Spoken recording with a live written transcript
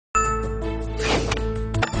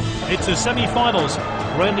It's the semi-finals.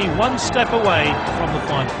 We're only one step away from the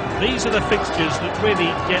final. These are the fixtures that really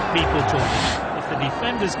get people talking. If the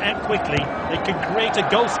defenders act quickly, they can create a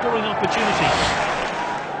goal-scoring opportunity.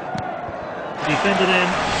 Defender then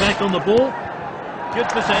back on the ball. Good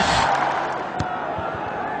possess.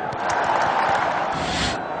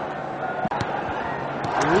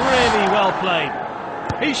 Really well played.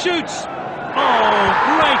 He shoots. Oh,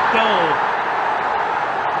 great goal.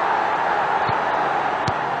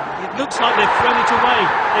 It looks like they've thrown it away.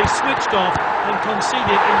 They switched off and conceded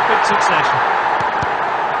in quick succession.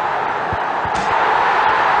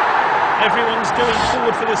 Everyone's going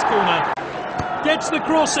forward for this corner. Gets the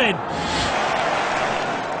cross in.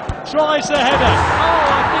 Tries the header. Oh,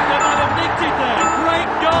 I think they might have nicked it there. Great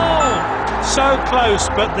goal. So close,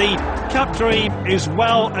 but the cup dream is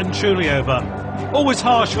well and truly over. Always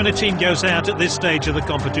harsh when a team goes out at this stage of the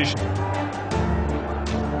competition.